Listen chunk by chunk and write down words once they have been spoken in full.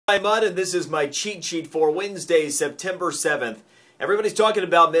Hi, Mud, and this is my cheat sheet for Wednesday, September 7th. Everybody's talking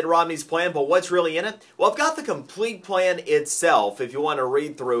about Mitt Romney's plan, but what's really in it? Well, I've got the complete plan itself if you want to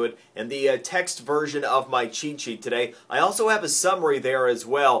read through it in the text version of my cheat sheet today. I also have a summary there as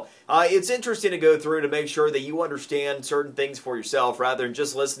well. It's interesting to go through to make sure that you understand certain things for yourself rather than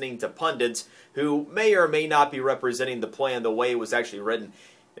just listening to pundits who may or may not be representing the plan the way it was actually written.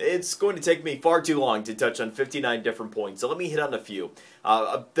 It's going to take me far too long to touch on 59 different points, so let me hit on a few.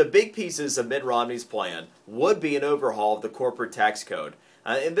 The big pieces of Mitt Romney's plan would be an overhaul of the corporate tax code.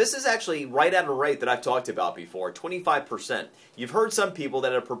 And this is actually right at a rate that I've talked about before, 25%. You've heard some people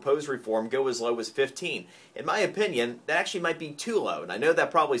that have proposed reform go as low as 15. In my opinion, that actually might be too low. And I know that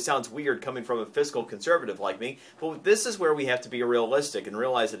probably sounds weird coming from a fiscal conservative like me, but this is where we have to be realistic and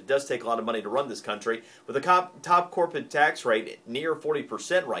realize that it does take a lot of money to run this country. With a top corporate tax rate near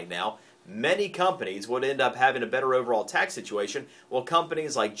 40% right now, many companies would end up having a better overall tax situation, while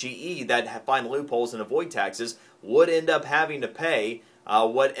companies like GE that find loopholes and avoid taxes would end up having to pay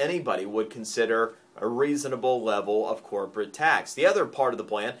what anybody would consider a reasonable level of corporate tax. The other part of the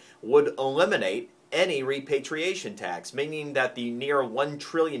plan would eliminate any repatriation tax, meaning that the near $1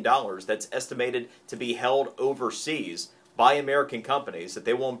 trillion that's estimated to be held overseas by American companies that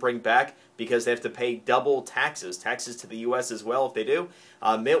they won't bring back because they have to pay double taxes to the U.S. as well if they do,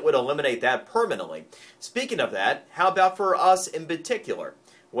 Mitt would eliminate that permanently. Speaking of that, how about for us in particular?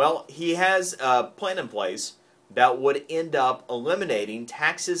 Well, he has a plan in place that would end up eliminating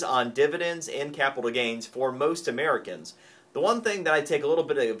taxes on dividends and capital gains for most Americans. The one thing that I take a little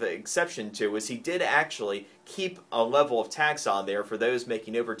bit of exception to is he did actually keep a level of tax on there for those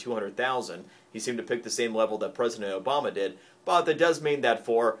making over $200,000. He seemed to pick the same level that President Obama did, but that does mean that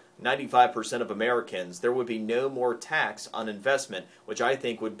for 95% of Americans, there would be no more tax on investment, which I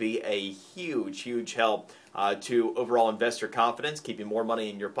think would be a huge, huge help to overall investor confidence, keeping more money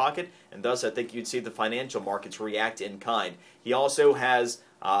in your pocket, and thus I think you'd see the financial markets react in kind. He also has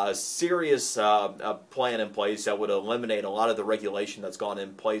a serious plan in place that would eliminate a lot of the regulation that's gone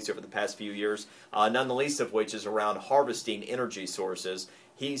in place over the past few years, none the least of which is around harvesting energy sources.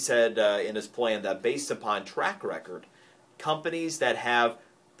 He said in his plan that based upon track record, companies that have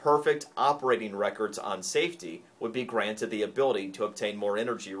perfect operating records on safety would be granted the ability to obtain more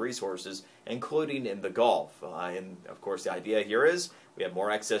energy resources, including in the Gulf. And of course, the idea here is we have more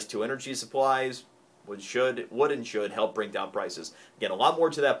access to energy supplies, would and should help bring down prices. Again, a lot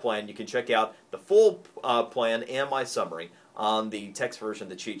more to that plan. You can check out the full plan and my summary on the text version of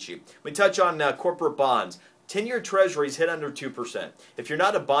the cheat sheet. We touch on corporate bonds. 10-year treasuries hit under 2%. If you're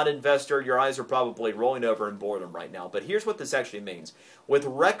not a bond investor, your eyes are probably rolling over in boredom right now. But here's what this actually means. With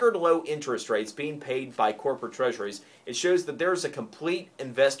record low interest rates being paid by corporate treasuries, it shows that there's a complete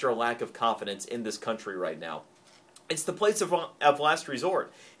investor lack of confidence in this country right now. It's the place of last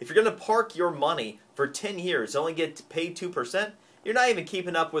resort. If you're going to park your money for 10 years, only get paid 2%, you're not even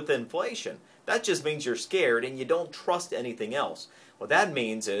keeping up with inflation. That just means you're scared and you don't trust anything else. What that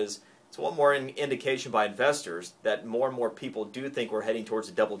means is it's one more indication by investors that more and more people do think we're heading towards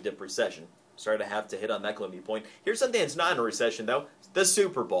a double-dip recession. Sorry to have to hit on that gloomy point. Here's something that's not in a recession, though. The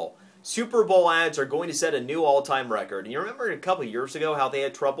Super Bowl. Super Bowl ads are going to set a new all-time record. And you remember a couple of years ago how they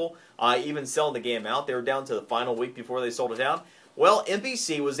had trouble even selling the game out? They were down to the final week before they sold it out. Well,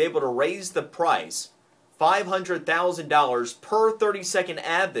 NBC was able to raise the price $500,000 per 30-second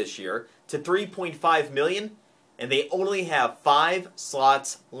ad this year to $3.5 million, and they only have 5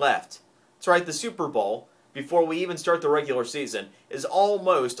 slots left. That's right, the Super Bowl, before we even start the regular season, is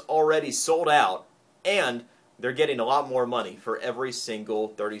almost already sold out, and they're getting a lot more money for every single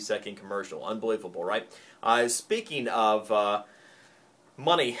 30-second commercial. Unbelievable, right? Speaking of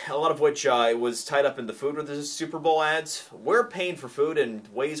money, a lot of which was tied up in the food with the Super Bowl ads, we're paying for food in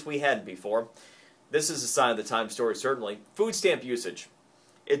ways we hadn't before. This is a sign of the time story, certainly. Food stamp usage.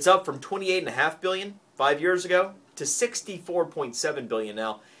 It's up from $28.5 billion 5 years ago to $64.7 billion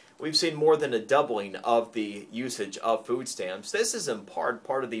now. We've seen more than a doubling of the usage of food stamps. This is in part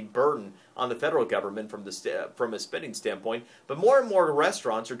of the burden on the federal government from a spending standpoint, but more and more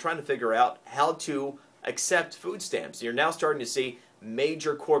restaurants are trying to figure out how to accept food stamps. You're now starting to see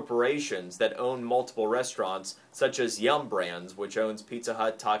major corporations that own multiple restaurants, such as Yum! Brands, which owns Pizza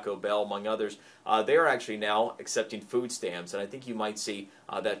Hut, Taco Bell, among others. They are actually now accepting food stamps, and I think you might see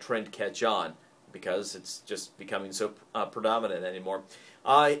that trend catch on because it's just becoming so predominant anymore.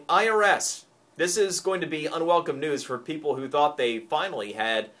 IRS. This is going to be unwelcome news for people who thought they finally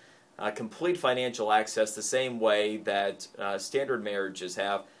had complete financial access the same way that standard marriages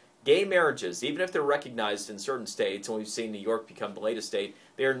have. Gay marriages, even if they're recognized in certain states, and we've seen New York become the latest state,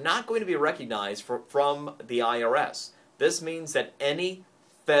 they are not going to be recognized from the IRS. This means that any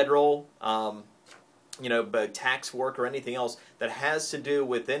federal, but tax work or anything else that has to do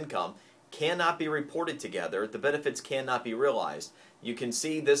with income cannot be reported together. The benefits cannot be realized. You can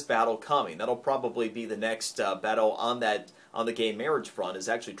see this battle coming. That'll probably be the next battle on the gay marriage front, is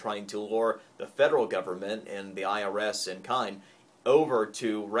actually trying to lure the federal government and the IRS in kind over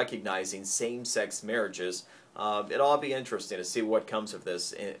to recognizing same-sex marriages. It'll all be interesting to see what comes of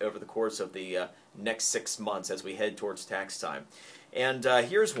this over the course of the next 6 months as we head towards tax time. And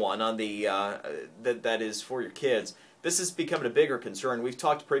here's one on the that is for your kids. This is becoming a bigger concern. We've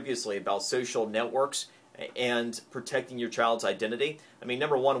talked previously about social networks and protecting your child's identity. I mean,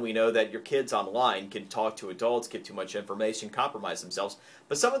 number one, we know that your kids online can talk to adults, give too much information, compromise themselves.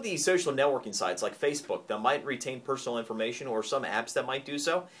 But some of these social networking sites like Facebook that might retain personal information, or some apps that might do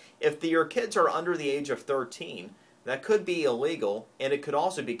so, if your kids are under the age of 13, that could be illegal, and it could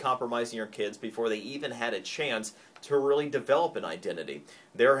also be compromising your kids before they even had a chance to really develop an identity.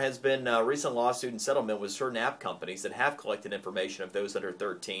 There has been a recent lawsuit and settlement with certain app companies that have collected information of those under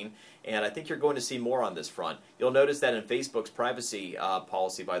 13, and I think you're going to see more on this front. You'll notice that in Facebook's privacy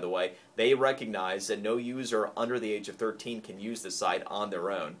policy, by the way, they recognize that no user under the age of 13 can use the site on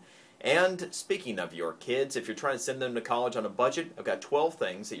their own. And speaking of your kids, if you're trying to send them to college on a budget, I've got 12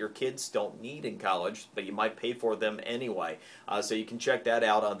 things that your kids don't need in college, but you might pay for them anyway. So you can check that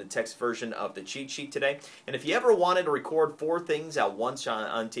out on the text version of the cheat sheet today. And if you ever wanted to record 4 things at once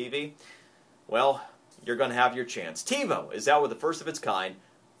on TV, well, you're going to have your chance. TiVo is out with the first of its kind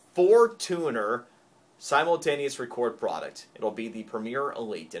 4-tuner simultaneous record product. It'll be the Premiere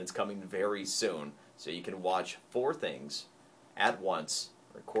Elite, and it's coming very soon. So you can watch 4 things at once.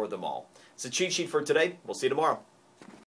 Record them all. It's a cheat sheet for today. We'll see you tomorrow.